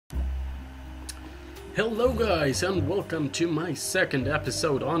Hello guys and welcome to my second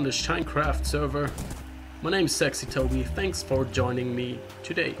episode on the Shinecraft server. My name is SexyToby, thanks for joining me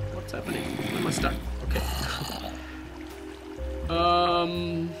today. What's happening? Why am I stuck? Okay.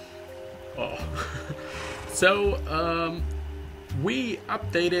 We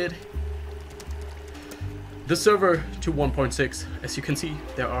updated the server to 1.6. As you can see,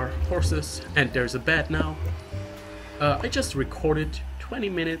 there are horses and there's a bed now. I just recorded 20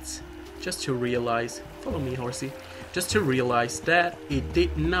 minutes just to realize, follow me horsey, just to realize that it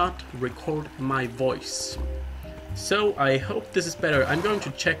did not record my voice. So I hope this is better. I'm going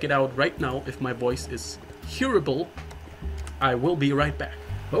to check it out right now if my voice is hearable. I will be right back.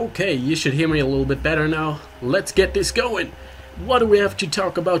 Okay, you should hear me a little bit better now. Let's get this going. What do we have to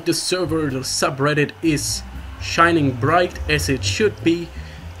talk about the server? The subreddit is shining bright as it should be.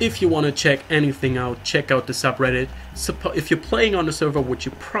 If you want to check anything out, check out the subreddit. If you're playing on the server, which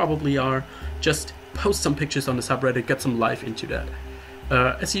you probably are, just post some pictures on the subreddit, get some life into that.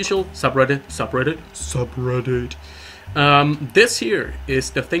 As usual, subreddit. This here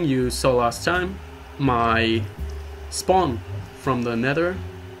is the thing you saw last time, my spawn from the nether.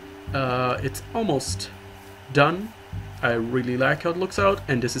 It's almost done. I really like how it looks out,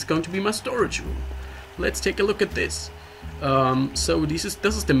 and this is going to be my storage room. Let's take a look at this. So this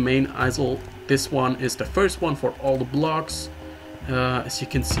is the main isle. This one is the first one for all the blocks. As you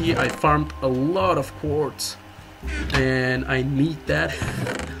can see, I farmed a lot of quartz and I need that.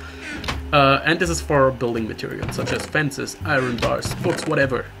 And this is for building materials such as fences, iron bars, books,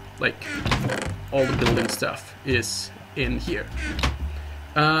 whatever. Like all the building stuff is in here.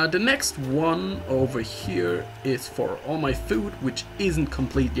 The next one over here is for all my food, which isn't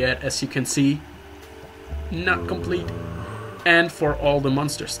complete yet, as you can see. Not complete. And for all the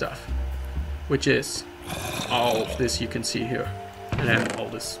monster stuff, which is all of this you can see here, and then all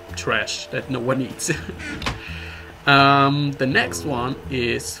this trash that no one needs. The next one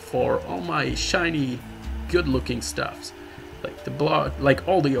is for all my shiny, good-looking stuffs, like the block, like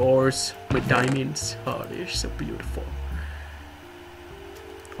all the ores, my diamonds. Oh, they're so beautiful.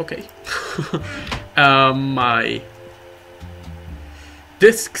 Okay. My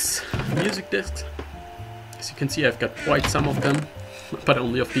discs, music discs. As you can see, I've got quite some of them, but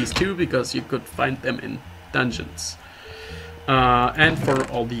only of these two because you could find them in dungeons. And for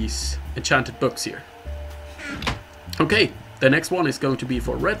all these enchanted books here. Okay, the next one is going to be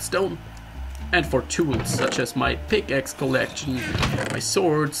for redstone and for tools such as my pickaxe collection, my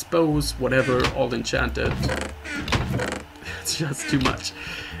swords, bows, whatever, all enchanted. It's just too much.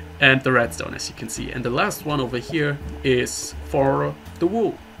 And the redstone, as you can see. And the last one over here is for the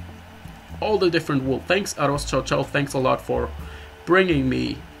wool. All the different wool. Thanks ArrozChauChau, thanks a lot for bringing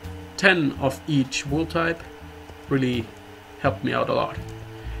me 10 of each wool type. Really helped me out a lot.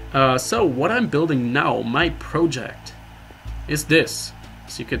 So what I'm building now, my project, is this.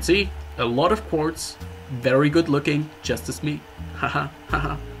 As you can see, a lot of quartz, very good looking, just as me. Haha,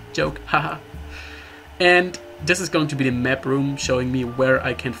 haha, joke, haha. And this is going to be the map room showing me where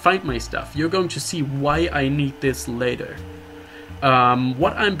I can find my stuff. You're going to see why I need this later.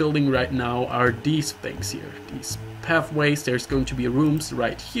 What I'm building right now are these things here, these pathways. There's going to be rooms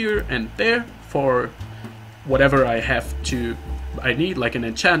right here and there for whatever I need, like an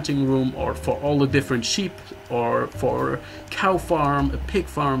enchanting room, or for all the different sheep, or for cow farm, a pig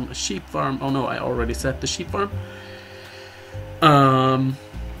farm, a sheep farm. Oh no, I already said the sheep farm.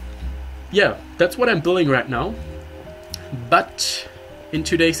 Yeah, that's what I'm building right now. But in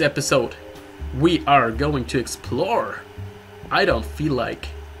today's episode, we are going to explore. I don't feel like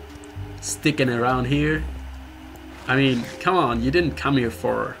sticking around here. I mean, come on, you didn't come here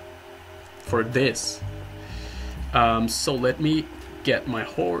for this. So let me get my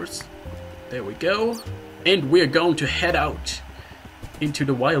horse. There we go. And we're going to head out into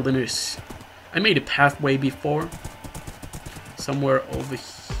the wilderness. I made a pathway before. Somewhere over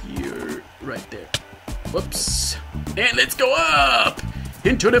here, right there. Whoops. And let's go up!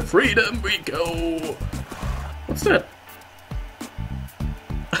 Into the freedom we go. What's that?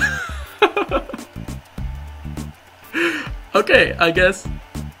 Okay, I guess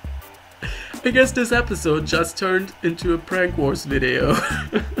this episode just turned into a prank wars video.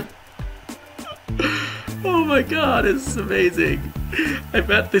 Oh my god, this is amazing. I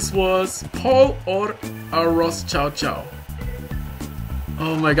bet this was Paul or ArrozChauChau.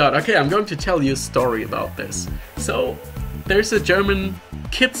 Oh my god, okay, I'm going to tell you a story about this. So, there's a German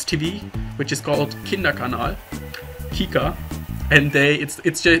kids TV, which is called Kinderkanal, Kika, and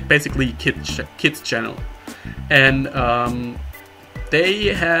it's just basically kids channel. And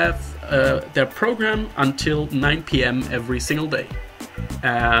they have their program until 9 PM every single day.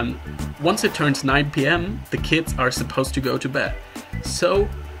 And once it turns 9 p.m., the kids are supposed to go to bed. So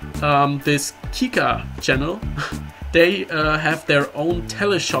this Kika channel, they have their own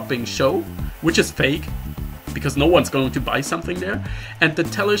teleshopping show, which is fake, because no one's going to buy something there. And the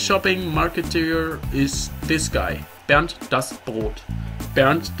teleshopping marketer is this guy, Bernd das Brot,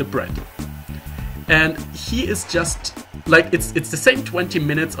 Bernd the bread. And he is just like, it's the same 20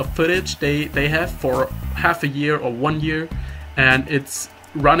 minutes of footage they have for half a year or 1 year, and it's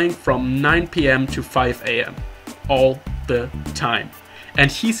running from 9 p.m. to 5 a.m. all the time. And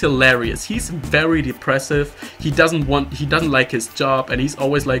he's hilarious. He's very depressive. He doesn't like his job, and he's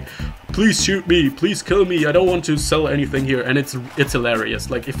always like, please shoot me, please kill me, I don't want to sell anything here. And it's hilarious.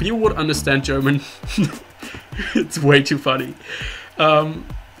 Like, if you would understand German, it's way too funny.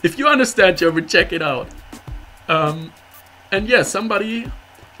 If you understand German, check it out. And yeah,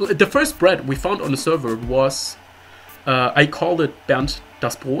 the first bread we found on the server was, I called it Bernd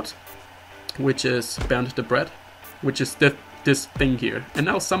das Brot, which is Bernd the bread, which is this thing here. And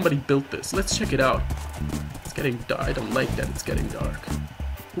now somebody built this. Let's check it out. It's getting dark. I don't like that it's getting dark.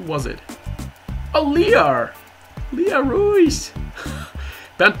 Who was it? Oh, Lear Ruiz.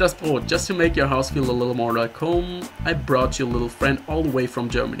 Bernd das Brot, just to make your house feel a little more like home, I brought you a little friend all the way from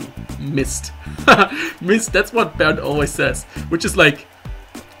Germany. Mist. Mist, that's what Bernd always says. Which is like,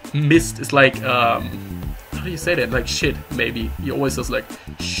 mist is like, how do you say that? Like shit, maybe. He always says like,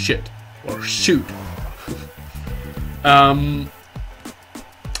 shit, or shoot.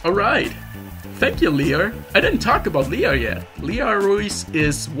 Alright. Thank you, Lear. I didn't talk about Lear yet. Lear Ruiz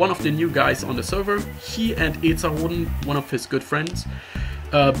is one of the new guys on the server. He and Ezarun, one of his good friends.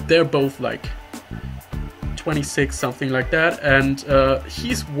 They're both like 26, something like that. And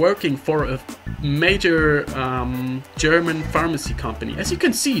he's working for a major German pharmacy company. As you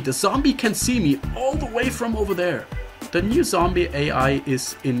can see, the zombie can see me all the way from over there. The new zombie AI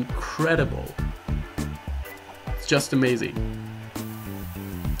is incredible. It's just amazing.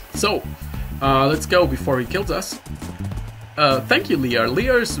 So, let's go before he kills us. Thank you, Lear.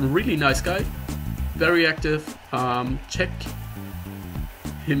 Lear is a really nice guy. Very active. Check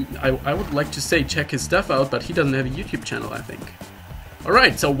him. I would like to say check his stuff out, but he doesn't have a YouTube channel, I think.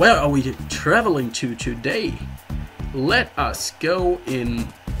 Alright, so where are we traveling to today? Let us go in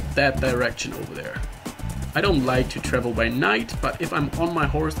that direction over there. I don't like to travel by night, but if I'm on my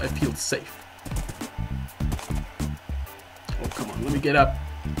horse, I feel safe. Oh, come on, let me get up.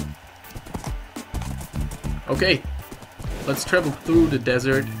 Okay, let's travel through the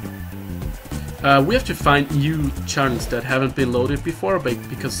desert. We have to find new chunks that haven't been loaded before,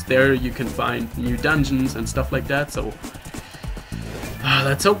 because there you can find new dungeons and stuff like that, so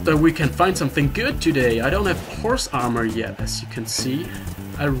let's hope that we can find something good today. I don't have horse armor yet, as you can see.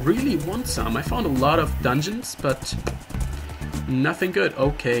 I really want some. I found a lot of dungeons, but nothing good.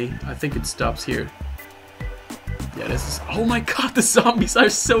 Okay, I think it stops here. Yeah, this is... Oh my god, the zombies are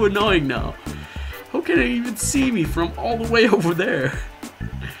so annoying now. How can they even see me from all the way over there?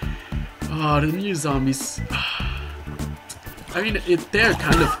 Oh, the new zombies. I mean, they're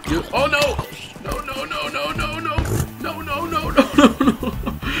kind of good. Oh no! No, no, no, no, no, no! No, no, no, no, no, no!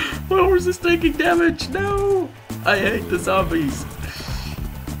 My horse is taking damage! No! I hate the zombies.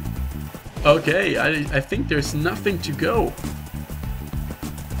 Okay, I think there's nothing to go.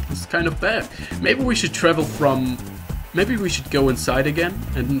 It's kind of bad. Maybe we should travel from... Maybe we should go inside again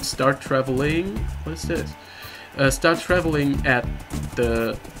and start traveling... What is this? Start traveling at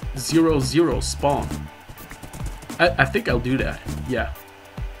the 0-0 spawn. I think I'll do that. Yeah.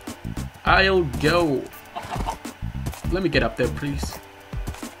 I'll go. Let me get up there, please.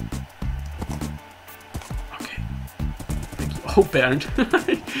 Okay. Thank you. Oh, Bernd.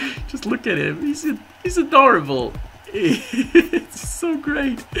 Just look at him. He's adorable. It's so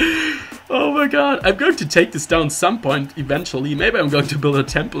great. Oh my god. I'm going to take this down some point eventually. Maybe I'm going to build a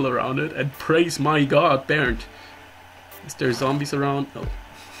temple around it and praise my god, Bernd. Is there zombies around? No.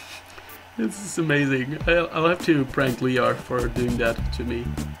 This is amazing. I'll have to prank Lear for doing that to me.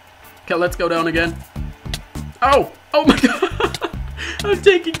 Okay, let's go down again. Oh! Oh my god! I'm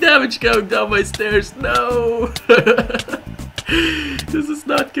taking damage going down my stairs. No! This is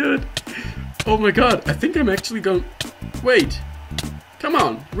not good. Oh my god, I think I'm actually going... Wait. Come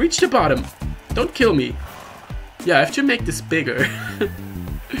on, reach the bottom. Don't kill me. Yeah, I have to make this bigger.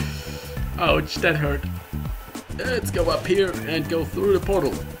 Ouch, that hurt. Let's go up here and go through the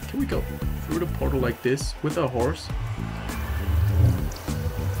portal. Can we go through the portal like this with a horse?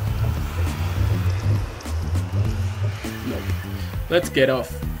 Nope. Let's get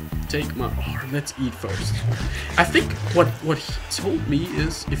off. Take my... Oh, let's eat first. I think what he told me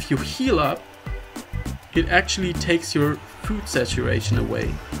is if you heal up, it actually takes your food saturation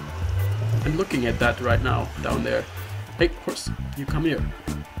away. I'm looking at that right now, down there. Hey, horse, you come here.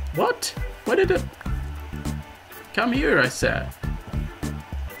 What? Why did it... Come here, I said.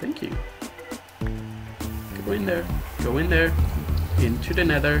 Thank you. Go in there. Go in there. Into the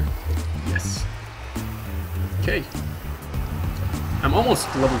nether. Yes. Okay. I'm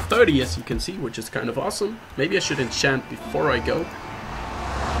almost level 30, as you can see, which is kind of awesome. Maybe I should enchant before I go.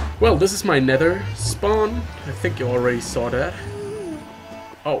 Well, this is my nether spawn. I think you already saw that.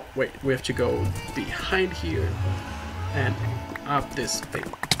 Oh, wait, we have to go behind here and up this thing.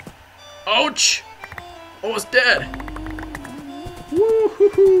 Ouch! Almost dead!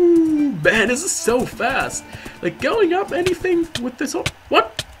 Woohoo! Man, this is so fast! Like, going up anything with this...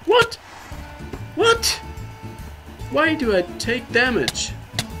 What? What? What? Why do I take damage?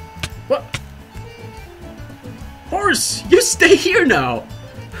 What? Horse, you stay here now!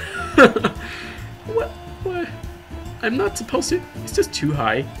 What? What? I'm not supposed to... It's just too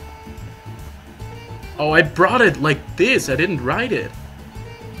high. Oh, I brought it like this. I didn't ride it.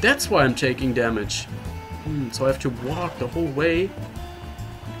 That's why I'm taking damage. So I have to walk the whole way.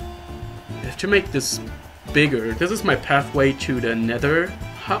 I have to make this bigger. This is my pathway to the nether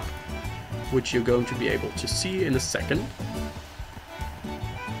hub, which you're going to be able to see in a second.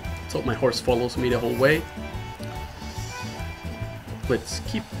 So my horse follows me the whole way. Let's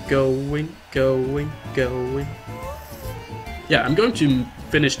keep going, going, going. Yeah, I'm going to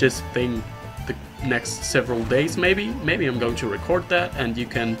finish this thing the next several days, maybe. Maybe I'm going to record that and you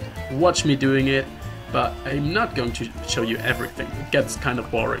can watch me doing it, but I'm not going to show you everything. It gets kind of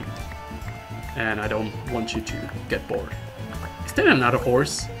boring. And I don't want you to get bored. Is there another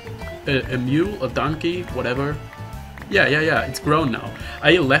horse? A mule? A donkey? Whatever? Yeah, it's grown now.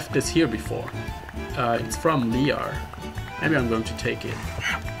 I left this here before. It's from Liar. Maybe I'm going to take it.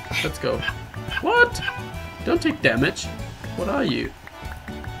 Let's go. What? Don't take damage. What are you?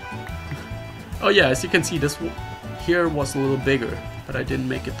 Oh yeah, as you can see, this here was a little bigger, but I didn't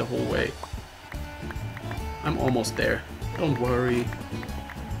make it the whole way. I'm almost there. Don't worry.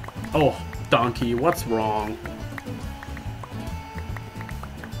 Oh, donkey, what's wrong?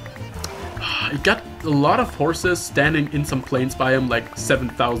 I got a lot of horses standing in some plains biome like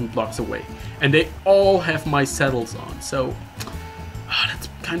 7,000 blocks away. And they all have my saddles on, so that's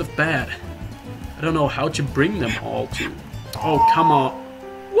kind of bad. I don't know how to bring them all to... Oh, come on.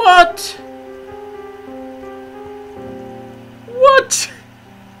 What? What?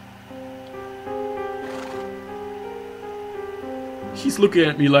 He's looking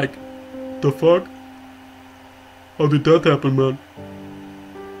at me like, the fuck? How did that happen, man?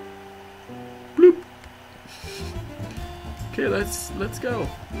 Bloop. Okay, let's go.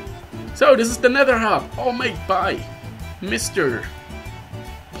 So this is the nether hub, all made by Mr.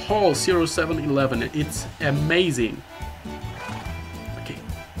 Paul 0711. It's amazing. Okay,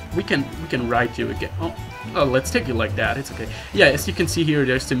 we can ride you again. Oh, let's take it like that. It's okay. Yeah, as you can see here,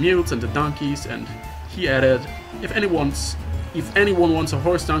 there's the mules and the donkeys, and he added, if anyone wants a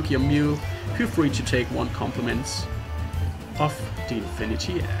horse, donkey, or mule, feel free to take one compliment of the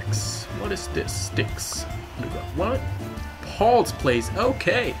Infinity Axe. What is this? Sticks. What? Paul's place.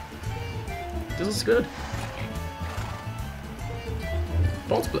 Okay. This is good.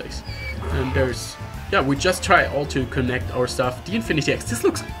 Paul's place. And there's... Yeah, we just try all to connect our stuff. The Infinity Axe. This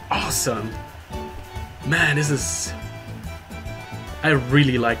looks awesome. Man, this is... I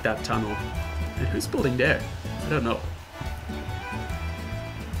really like that tunnel. And who's building there? I don't know.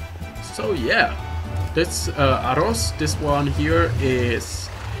 So yeah. This Arroz, this one here is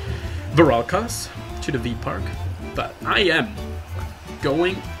Varalkas to the V Park. But I am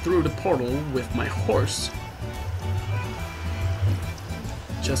going through the portal with my horse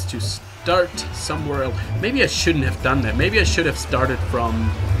just to start somewhere else. Maybe I shouldn't have done that. Maybe I should have started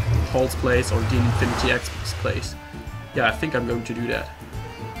from Paul's place or the Infinity Axe's place. Yeah, I think I'm going to do that.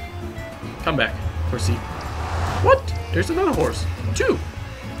 Come back, horsey. What? There's another horse. Two.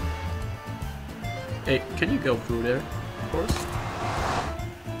 Hey, can you go through there, horse?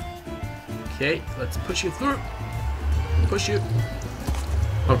 Okay, let's push you through. Push you.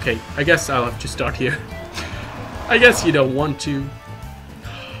 Okay, I guess I'll have to start here. I guess you don't want to.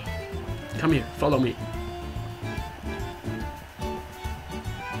 Come here, follow me.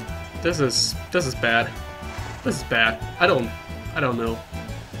 This is bad. This is bad. I don't know.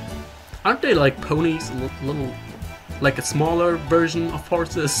 Aren't they like ponies? A little, like a smaller version of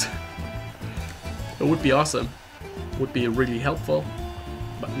horses? It would be awesome. Would be really helpful.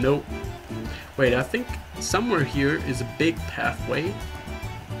 But no. Wait, I think somewhere here is a big pathway.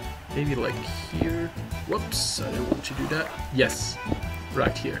 Maybe like here. Whoops, I didn't want to do that. Yes,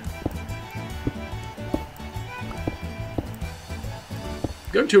 right here.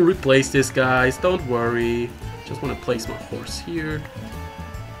 I'm going to replace this, guys. Don't worry. Just want to place my horse here.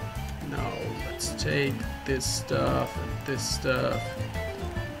 Now let's take this stuff and this stuff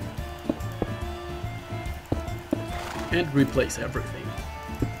and replace everything.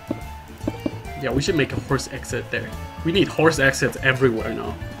 Yeah, we should make a horse exit there. We need horse exits everywhere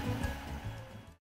now.